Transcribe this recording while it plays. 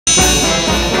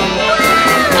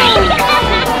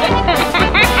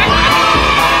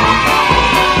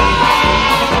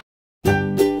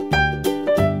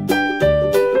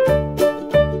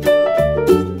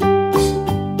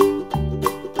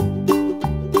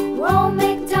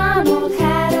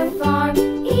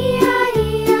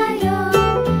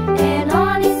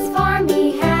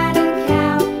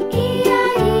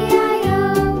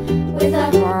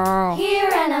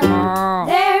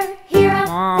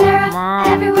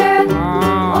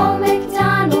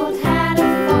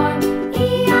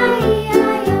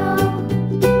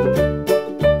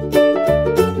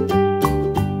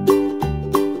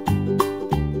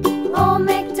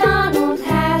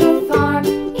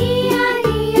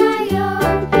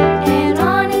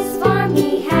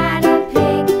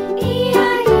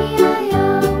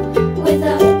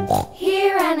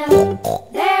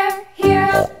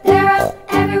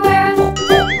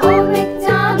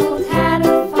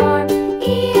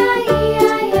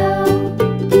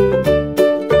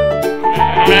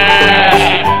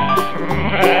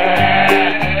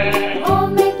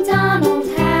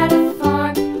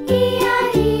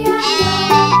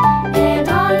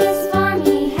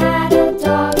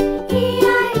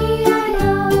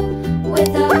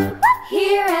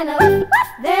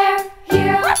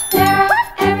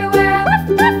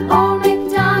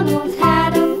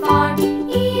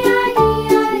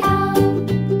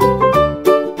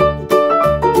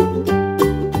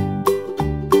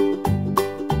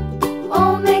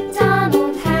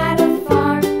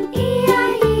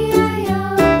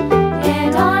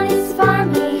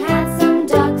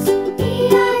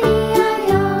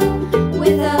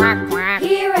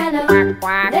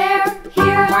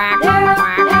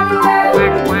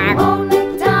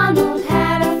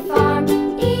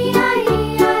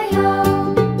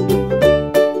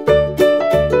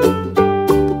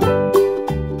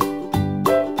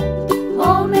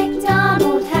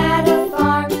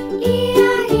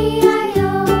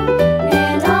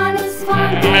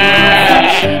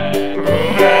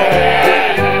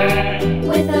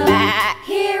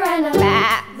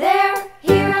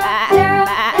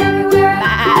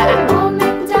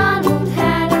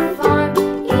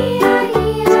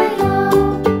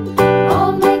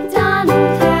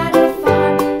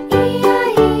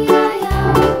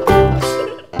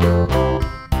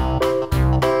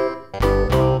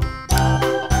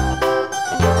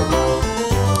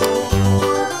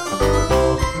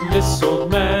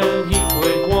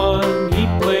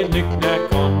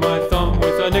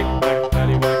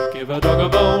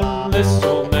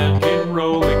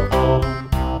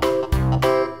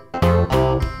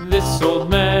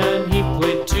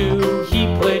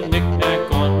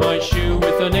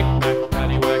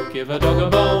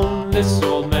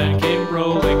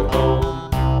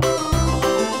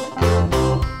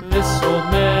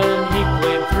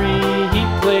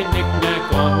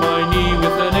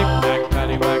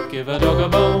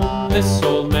this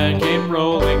old man came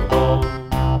rolling home.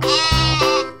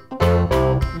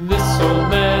 This old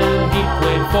man, he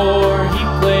played four, he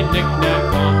played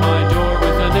knick-knack on my door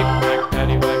with a knick-knack,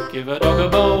 paddywhack, give a dog a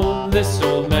bone. This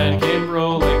old man came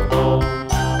rolling home.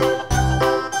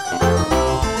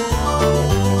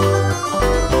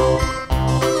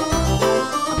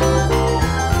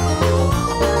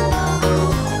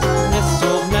 This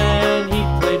old man, he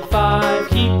played five,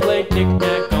 he played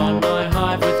knick-knack on my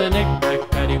hive with a knick-knack,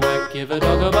 paddywhack, give a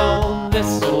dog a bone.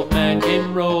 This old man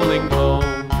came rolling home.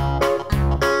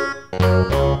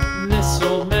 This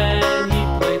old man,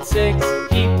 he played six,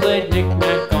 he played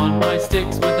knick-knack on my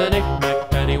sticks with a knick-knack,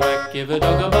 paddywhack, give a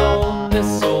dog a bone.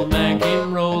 This old man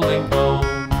came rolling home.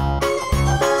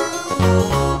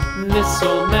 This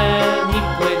old man, he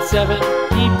played seven,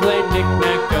 he played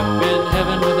knick-knack up in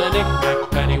heaven with a knick-knack,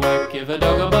 paddywhack, give a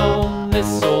dog a bone.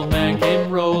 This old man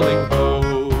came rolling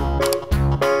home.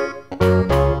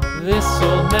 This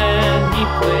old man, he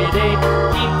played eight,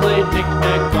 he played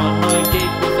knick-knack on my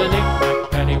gate with a knick-knack,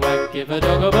 paddywhack, give a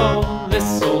dog a bone.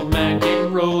 This old man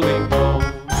came rolling home.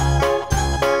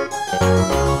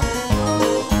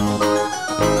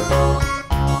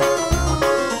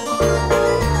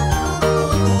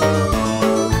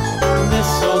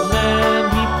 This old man,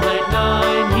 he played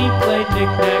nine, he played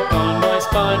knick-knack on my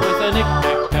spine with a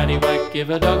knick-knack, paddywhack, give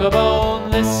a dog a bone.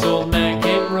 This old man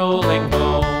came rolling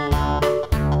home.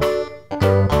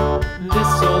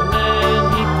 This old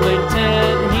man, he played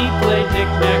ten, he played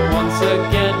knick-knack once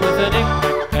again with a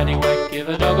knick-knack, paddywhack, give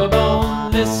a dog a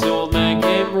bone. This old man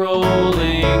came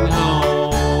rolling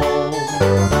home.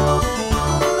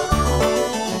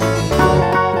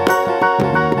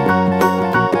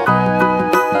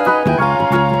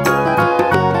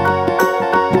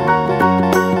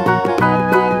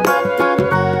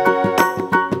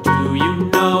 Do you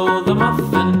know the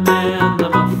Muffin Man, the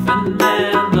Muffin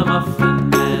Man, the Muffin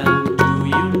Man? Do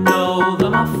you know the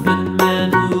Muffin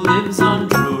Man who lives on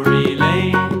Druid